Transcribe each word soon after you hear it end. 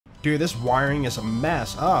Dude, this wiring is a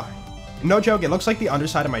mess. Ugh. No joke, it looks like the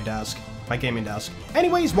underside of my desk. My gaming desk.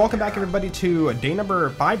 Anyways, welcome back everybody to day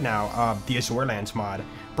number 5 now of the Azurelands mod.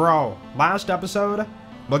 Bro, last episode,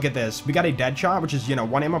 look at this. We got a dead shot, which is, you know,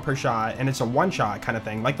 1 ammo per shot, and it's a one-shot kind of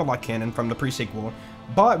thing, like the luck cannon from the pre-sequel.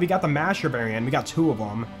 But we got the masher variant, we got 2 of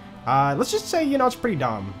them. Let's just say, you know, it's pretty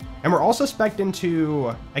dumb. And we're also spec'd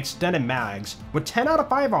into extended mags with 10 out of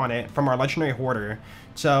 5 on it from our legendary hoarder.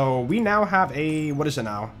 So we now have a, what is it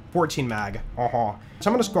now? 14 mag. So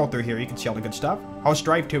I'm gonna scroll through here. You can see all the good stuff. Oh,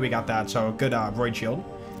 Strife too, we got that. So good void shield.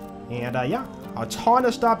 And yeah, a ton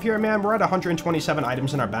of stuff here, man. We're at 127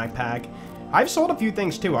 items in our backpack. I've sold a few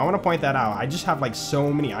things too. I want to point that out. I just have like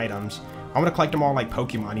so many items. I want to collect them all like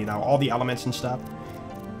Pokemon, you know, all the elements and stuff.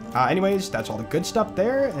 Anyways, that's all the good stuff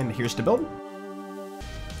there. And here's the build.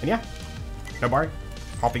 And yeah, no bar.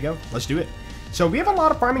 Off we go. Let's do it. So we have a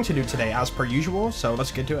lot of farming to do today, as per usual. So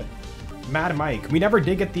let's get to it. Mad Mike. We never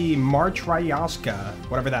did get the Martryaska,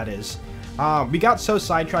 whatever that is. We got so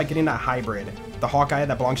sidetracked getting that hybrid, the Hawkeye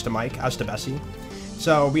that belongs to Mike, as to Bessie.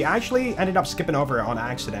 So we actually ended up skipping over it on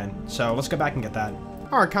accident. So let's go back and get that.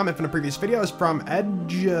 Our comment from the previous video is from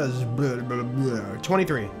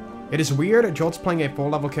Edges23. It is weird, Jolt's playing a full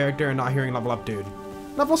level character and not hearing level up dude.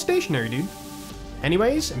 Level stationary, dude.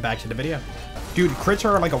 Anyways, and back to the video. Dude, crits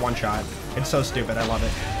are like a one-shot. It's so stupid, I love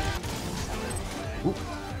it. Ooh.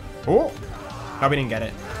 Oh! No, we didn't get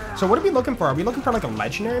it. So what are we looking for? Are we looking for like a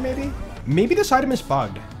legendary maybe? Maybe this item is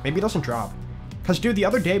bugged. Maybe it doesn't drop. Because dude, the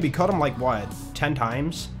other day we killed him like what? 10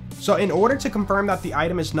 times? So in order to confirm that the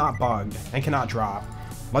item is not bugged and cannot drop,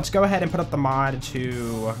 let's go ahead and put up the mod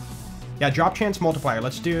to... Yeah, drop chance multiplier.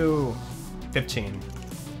 Let's do 15.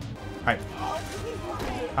 Alright.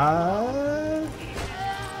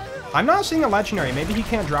 I'm not seeing a legendary. Maybe he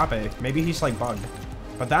can't drop it. Maybe he's like bugged.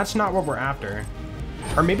 But that's not what we're after.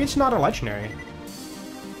 Or maybe it's not a legendary.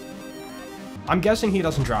 I'm guessing he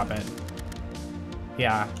doesn't drop it.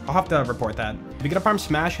 Yeah, I'll have to report that. We gotta farm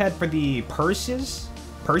Smash Head for the Percies,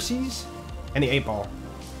 and the 8-ball.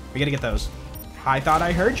 We gotta get those. I thought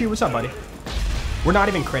I heard you. What's up, buddy? We're not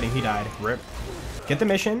even critting. He died. Rip. Get the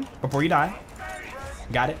mission before you die.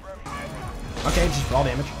 Got it. Okay, just raw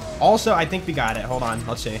damage. Also, I think we got it. Hold on.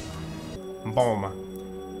 Let's see.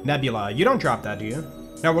 Boom. Nebula. You don't drop that, do you?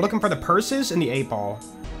 No, we're looking for the Percies and the 8-ball.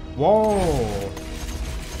 Whoa.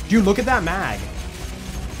 Dude, look at that mag.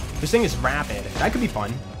 This thing is rapid. That could be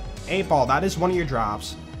fun. 8-ball, that is one of your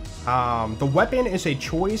drops. The weapon is a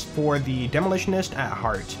choice for the Demolitionist at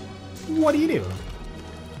heart. What do you do?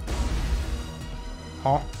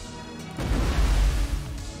 Huh?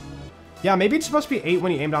 Yeah, maybe it's supposed to be 8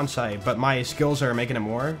 when you aimed on sight, but my skills are making it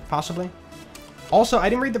more, possibly. Also, I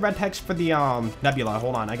didn't read the red text for the Nebula.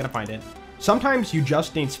 Hold on, I gotta find it. Sometimes you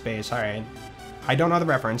just need space. Alright. I don't know the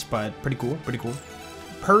reference, but pretty cool, pretty cool.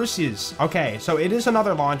 Percies. Okay, so it is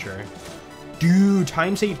another launcher. Dude,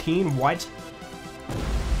 times 18, what?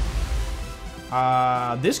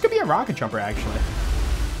 This could be a rocket jumper, actually.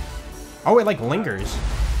 Oh, it like lingers.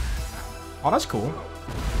 Oh, that's cool.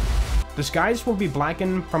 The skies will be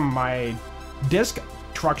blackened from my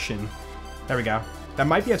destruction. There we go. That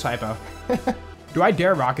might be a typo. Do I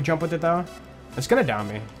dare rocket jump with it, though? It's gonna down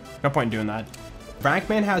me. No point in doing that.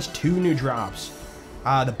 Rankman has 2 new drops.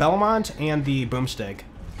 The Belmont and the Boomstick.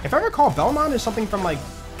 If I recall, Belmont is something from, like,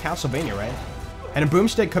 Castlevania, right? And a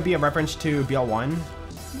Boomstick could be a reference to BL1.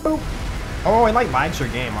 Boop. Oh, it, like, lags your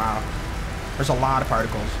game. Wow. There's a lot of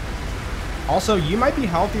particles. Also, you might be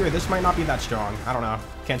healthy, or this might not be that strong. I don't know.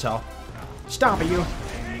 Can't tell. Stop it, you.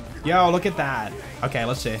 Yo, look at that. Okay,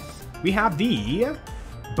 let's see. We have the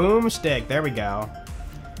Boomstick. There we go.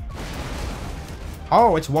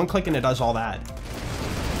 Oh, it's one click and it does all that.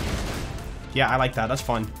 Yeah, I like that. That's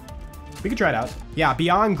fun. We could try it out. Yeah,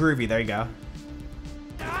 beyond groovy. There you go.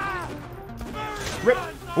 Rip.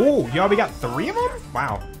 Oh, yo, we got 3 of them?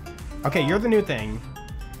 Wow. Okay, you're the new thing.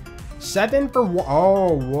 7 for one.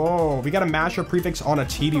 Oh, whoa. We got a masher prefix on a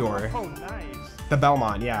Tedior. Oh, nice. The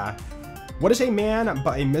Belmont, yeah. What is a man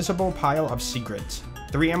but a miserable pile of secrets?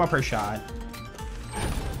 3 ammo per shot.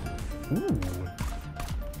 Ooh.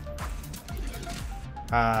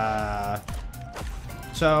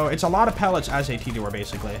 So it's a lot of pellets as a Tedior,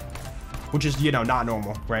 basically. Which is, you know, not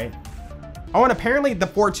normal, right? Oh, and apparently the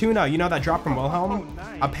Fortuna, you know that drop from Wilhelm? Oh,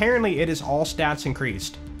 nice. Apparently it is all stats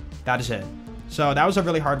increased. That is it. So that was a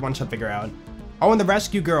really hard one to figure out. Oh, and the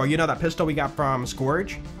Rescue Girl, you know that pistol we got from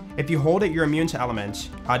Scourge? If you hold it, you're immune to elements.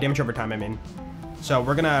 Damage over time, I mean. So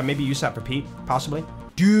we're gonna maybe use that for Pete, possibly.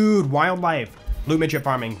 Dude, wildlife. Loot midget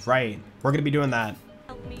farming, right. We're gonna be doing that.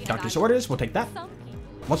 Doctor's orders, we'll take that.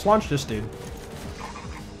 Let's launch this dude.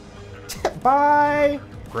 Bye!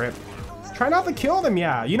 Grip. Try not to kill them,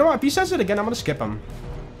 yeah. You know what? If he says it again, I'm gonna skip him.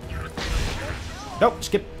 Nope,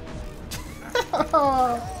 skip.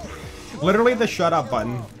 Literally the shut up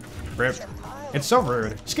button. Rip. It's so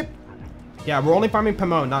rude. Skip. Yeah, we're only farming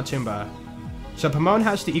Pomone, not Tumba. So Pomone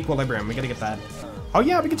has the equilibrium. We gotta get that. Oh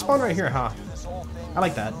yeah, we can spawn right here, huh? I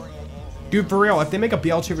like that. Dude, for real, if they make a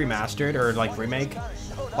BL2 remastered or like remake,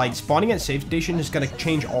 like spawning at save station is gonna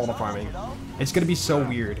change all the farming. It's gonna be so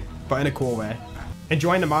weird, but in a cool way.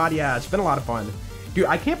 Enjoying the mod, yeah, it's been a lot of fun. Dude,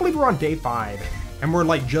 I can't believe we're on day 5 and we're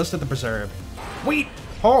like just at the preserve. Wait,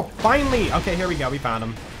 oh, finally. Okay, here we go, we found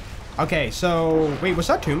him. Okay, so, wait, was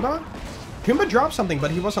that Tumba? Tumba dropped something, but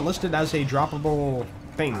he wasn't listed as a droppable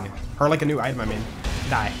thing. Or like a new item, I mean.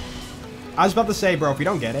 Die. I was about to say, bro, if you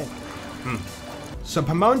don't get it. So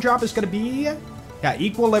Pomone drop is gonna be, yeah,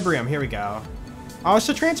 equilibrium, here we go. Oh, it's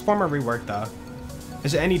a transformer rework though.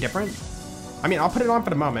 Is it any different? I mean, I'll put it on for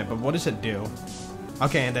the moment, but what does it do?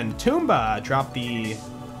 Okay, and then Tumba dropped the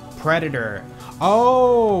Predator.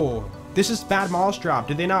 Oh, this is Bad Moss drop.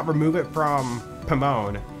 Did they not remove it from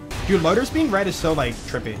Pomone? Dude, loaders being red is so like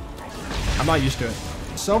trippy. I'm not used to it.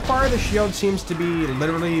 So far, the shield seems to be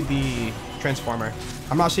literally the transformer.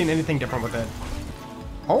 I'm not seeing anything different with it.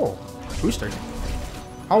 Oh, booster.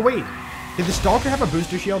 Oh wait, did the Stalker have a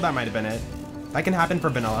booster shield? That might have been it. That can happen for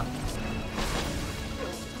vanilla.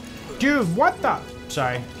 Dude, what the?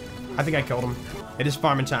 Sorry, I think I killed him. It is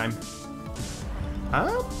farming time.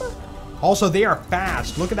 Also, they are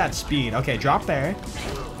fast. Look at that speed. Okay, drop there.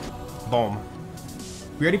 Boom.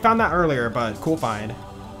 We already found that earlier, but cool find.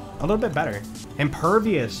 A little bit better.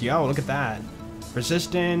 Impervious. Yo, look at that.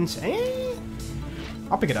 Resistance.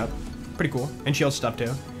 I'll pick it up. Pretty cool. And shield stuff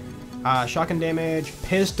too. Shotgun damage.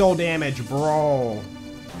 Pistol damage, bro.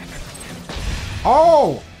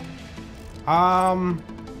 Oh!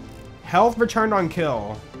 Health returned on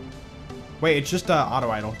kill. Wait, it's just auto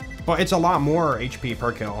idle. But it's a lot more HP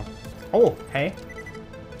per kill. Oh, hey.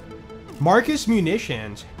 Marcus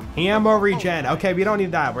munitions. Ammo regen. Okay, we don't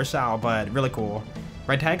need that. We're Sal, but really cool.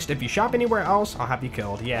 Red text, if you shop anywhere else, I'll have you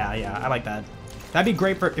killed. Yeah, I like that. That'd be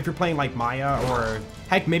great for if you're playing like Maya or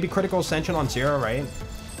heck, maybe Critical Ascension on Zero, right?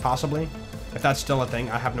 Possibly. If that's still a thing,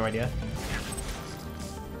 I have no idea.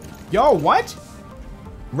 Yo, what?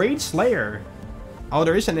 Raid Slayer. Oh,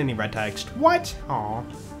 there isn't any red text. What? Aw.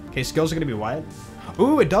 Okay, skills are gonna be what?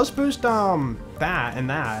 Ooh, it does boost that and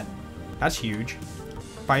that. That's huge.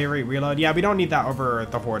 Fire rate reload. Yeah, we don't need that over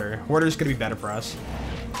the Hoarder. Hoarder's gonna be better for us.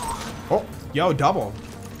 Oh, yo, double.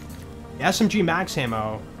 SMG max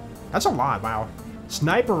ammo. That's a lot, wow.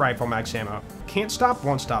 Sniper rifle max ammo. Can't stop,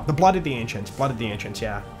 won't stop. The Blood of the Ancients. Blood of the Ancients,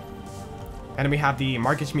 yeah. And then we have the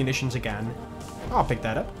Marcus munitions again. I'll pick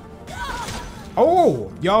that up.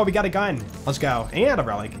 Oh, yo, we got a gun. Let's go. And a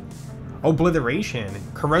relic. Obliteration.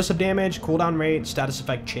 Corrosive damage, cooldown rate, status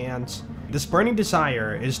effect chance. This burning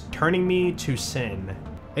desire is turning me to sin.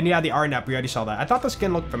 And yeah, the RNEP, we already saw that. I thought the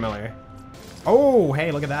skin looked familiar. Oh,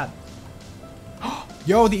 hey, look at that.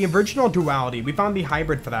 Yo, the original duality. We found the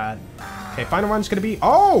hybrid for that. Okay, final one's gonna be...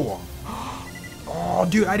 Oh! Oh,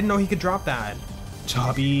 dude, I didn't know he could drop that.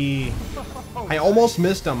 Tubby. I almost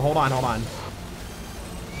missed him. Hold on, hold on.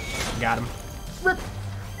 Got him. Rip.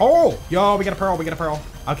 Oh, yo, we got a pearl, we got a pearl.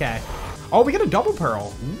 Okay. Oh, we got a double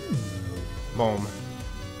pearl. Ooh. Boom.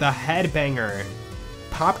 The headbanger.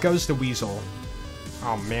 Pop goes the weasel.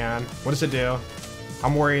 Oh, man. What does it do?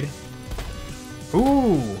 I'm worried.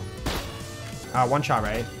 Ooh. One shot,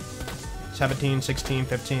 right? 17, 16,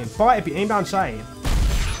 15. But if you aim down sight,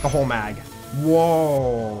 the whole mag.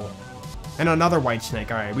 Whoa. And another white snake.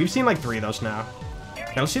 All right, we've seen like 3 of those now.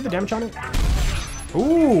 Okay, let's see the damage on it.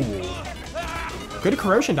 Ooh. Good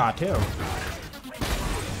corrosion dot, too.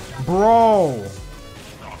 Bro.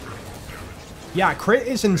 Yeah, crit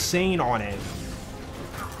is insane on it.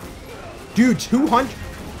 Dude, 200.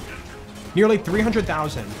 Nearly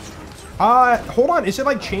 300,000. Hold on. Is it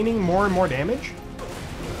like chaining more and more damage?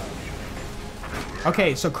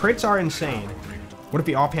 Okay, so crits are insane. What if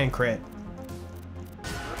the offhand crit?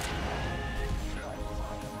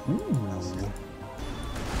 Ooh.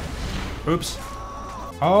 Oops.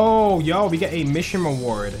 Oh, yo, we get a mission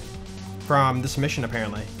reward from this mission,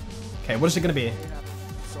 apparently. Okay, what is it gonna be?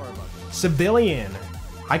 Civilian.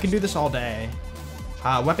 I can do this all day.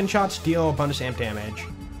 Weapon shots deal bonus amp damage.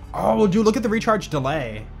 Oh, dude, look at the recharge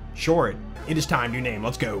delay. Short. It is time, new name.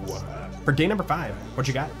 Let's go. For day number 5, what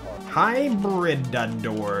you got?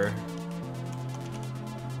 Hybridador.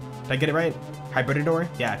 Did I get it right? Hybridador?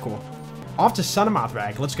 Yeah, cool. Off to Son of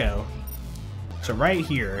Mothrak. Let's go. So right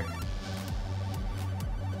here.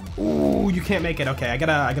 Ooh, you can't make it. Okay, I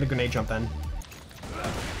gotta grenade jump then.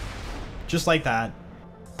 Just like that.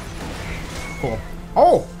 Cool.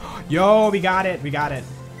 Oh, Yo, we got it. We got it.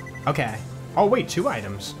 Okay. Oh, wait, 2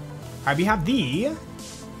 items. All right, we have the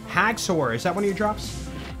Hacksaw. Is that one of your drops?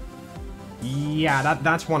 Yeah,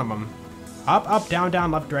 that's one of them. Up, up, down, down,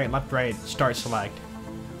 left, right, start, select.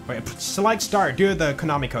 Wait, select, start. Do the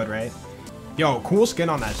Konami code, right? Yo, cool skin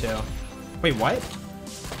on that, too. Wait, what?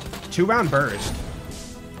 2-round burst.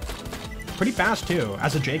 Pretty fast, too,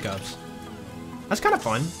 as a Jacobs. That's kind of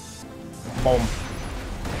fun. Boom.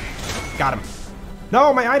 Got him.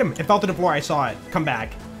 No, my item. It fell to the floor. I saw it. Come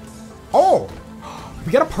back. Oh,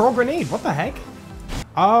 we got a pearl grenade. What the heck?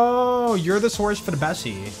 Oh, you're the source for the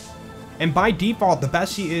Bessie. And by default, the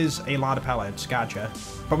Bessie is a lot of pellets. Gotcha.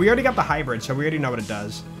 But we already got the hybrid, so we already know what it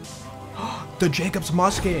does. The Jacobs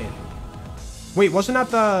musket. Wait, wasn't that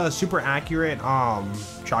the super accurate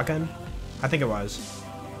shotgun? I think it was.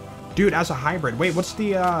 Dude, as a hybrid. Wait, what's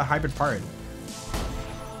the hybrid part?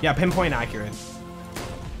 Yeah, pinpoint accurate.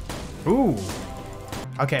 Ooh.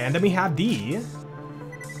 Okay, and then we have the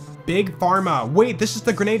Big Pharma. Wait, this is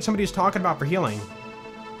the grenade somebody was talking about for healing.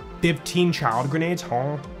 15 child grenades,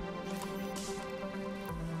 huh?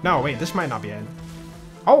 No, wait, this might not be it.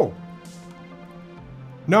 Oh.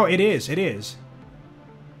 No, it is. It is.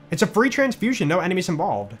 It's a free transfusion, no enemies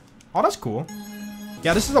involved. Oh, that's cool.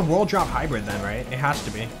 Yeah, this is a world drop hybrid then, right? It has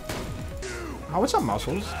to be. Oh, what's up,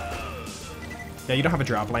 Muscles? Yeah, you don't have a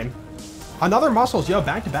drop lane. Another Muscles, yo,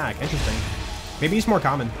 back to back. Interesting. Maybe he's more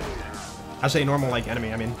common. As a normal, like,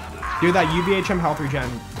 enemy, I mean. Dude, that UVHM health regen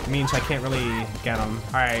means I can't really get him.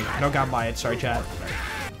 Alright, no godlight. Sorry, chat.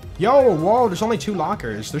 Yo, whoa, there's only 2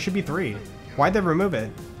 lockers. There should be 3. Why'd they remove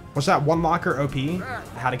it? Was that 1 locker OP?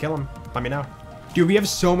 How to kill him? Let me know. Dude, we have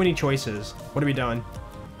so many choices. What are we doing?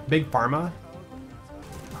 Big Pharma?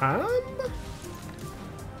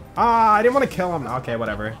 I didn't want to kill him. Okay,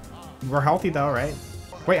 whatever. We're healthy though, right?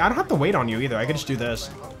 Wait, I don't have to wait on you either. I could just do this.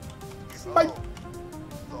 Bye.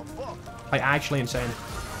 Like, actually insane.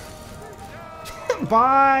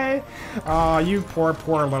 Bye! Aw, you poor,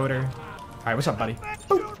 poor loader. Alright, what's up, buddy?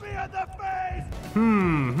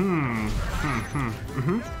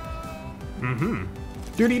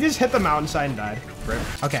 Dude, he just hit the mountainside and died.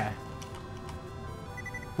 Rip. Okay.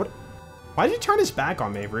 What? Why did he turn his back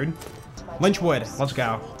on me, rude? Lynchwood, let's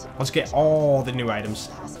go. Let's get all the new items.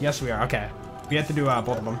 Yes, we are. Okay. We have to do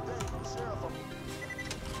both of them.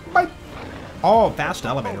 Bye. Oh, fast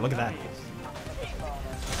elevator. Look at that.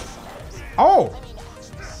 Oh!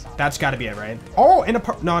 That's got to be it, right? Oh, in a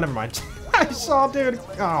no, never mind. I saw, dude.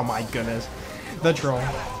 Oh, my goodness. The troll.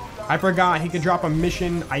 I forgot he could drop a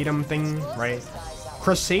mission item thing, right?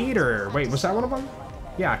 Crusader. Wait, was that one of them?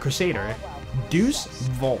 Yeah, Crusader. Deuce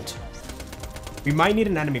Volt. We might need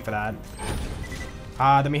an enemy for that.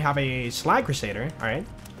 Then we have a Slag Crusader. All right.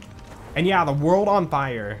 And yeah, the World on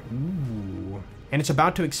Fire. Ooh. And it's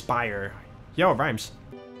about to expire. Yo, it rhymes.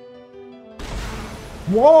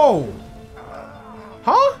 Whoa!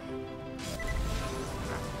 Huh?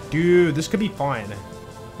 Dude, this could be fun.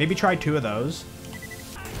 Maybe try 2 of those.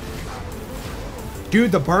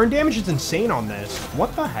 Dude, the burn damage is insane on this.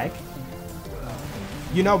 What the heck?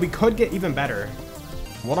 You know, we could get even better.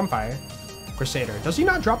 World on Fire. Crusader. Does he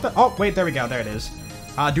not drop the... Oh, wait, there we go. There it is.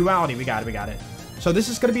 Duality. We got it. We got it. So this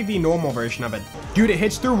is going to be the normal version of it. Dude, it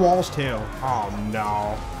hits through walls too. Oh,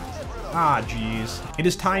 no. Ah, jeez. It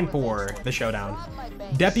is time for the showdown.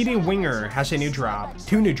 Deputy Winger has a new drop.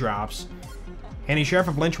 2 new drops. And the Sheriff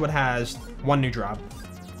of Lynchwood has 1 new drop.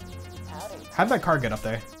 How'd that card get up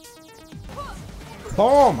there?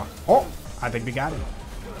 Boom! Oh, I think we got it.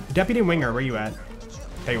 Deputy Winger, where you at?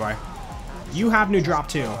 There you are. You have new drop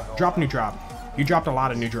too. Drop new drop. You dropped a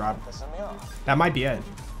lot of new drop. That might be it.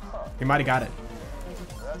 You might have got it.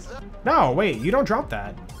 No, wait, you don't drop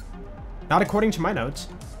that. Not according to my notes.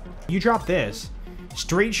 You dropped this.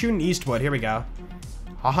 Straight shooting Eastwood. Here we go.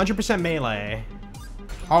 100% melee.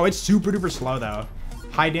 Oh, it's super duper slow though.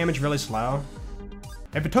 High damage, really slow.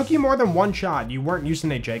 If it took you more than 1 shot, you weren't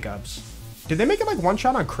using a Jacobs. Did they make it like 1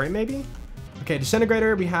 shot on crit maybe? Okay,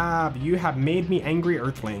 Disintegrator, we have, you have made me angry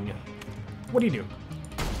Earthling. What do you do?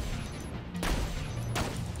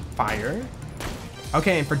 Fire.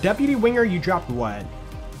 Okay, and for Deputy Winger, you dropped what?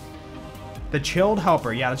 The Chilled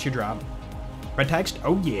Helper. Yeah, that's your drop. Red text.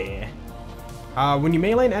 Oh, yeah. When you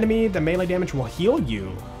melee an enemy, the melee damage will heal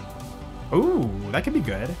you. Ooh, that could be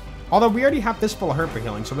good. Although we already have this full of hurt for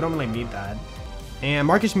healing, so we don't really need that. And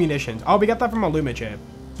Marcus Munitions. Oh, we got that from a Luma chip.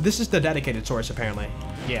 This is the dedicated source, apparently.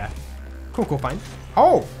 Yeah. Cool, cool, fine.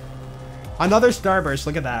 Oh! Another Starburst.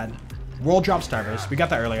 Look at that. World drop Starburst. We got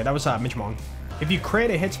that earlier. That was Mitchmong. If you crit,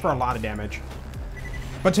 it hits for a lot of damage.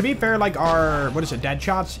 But to be fair, like our, what is it, dead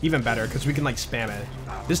shots? Even better, because we can like spam it.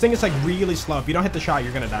 This thing is like really slow. If you don't hit the shot,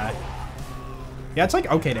 you're gonna die. Yeah, it's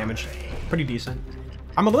like okay damage. Pretty decent.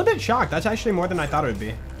 I'm a little bit shocked. That's actually more than I thought it would be.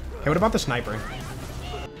 Hey, what about the sniper?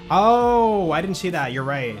 Oh, I didn't see that. You're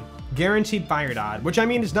right. Guaranteed fire dot, which I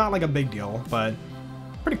mean is not like a big deal, but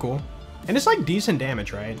pretty cool. And it's like decent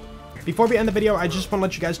damage, right? Before we end the video, I just want to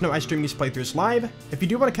let you guys know I stream these playthroughs live. If you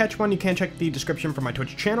do want to catch one, you can check the description for my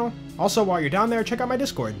Twitch channel. Also, while you're down there, check out my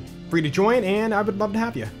Discord. Free to join, and I would love to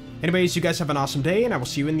have you. Anyways, you guys have an awesome day, and I will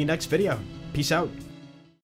see you in the next video. Peace out.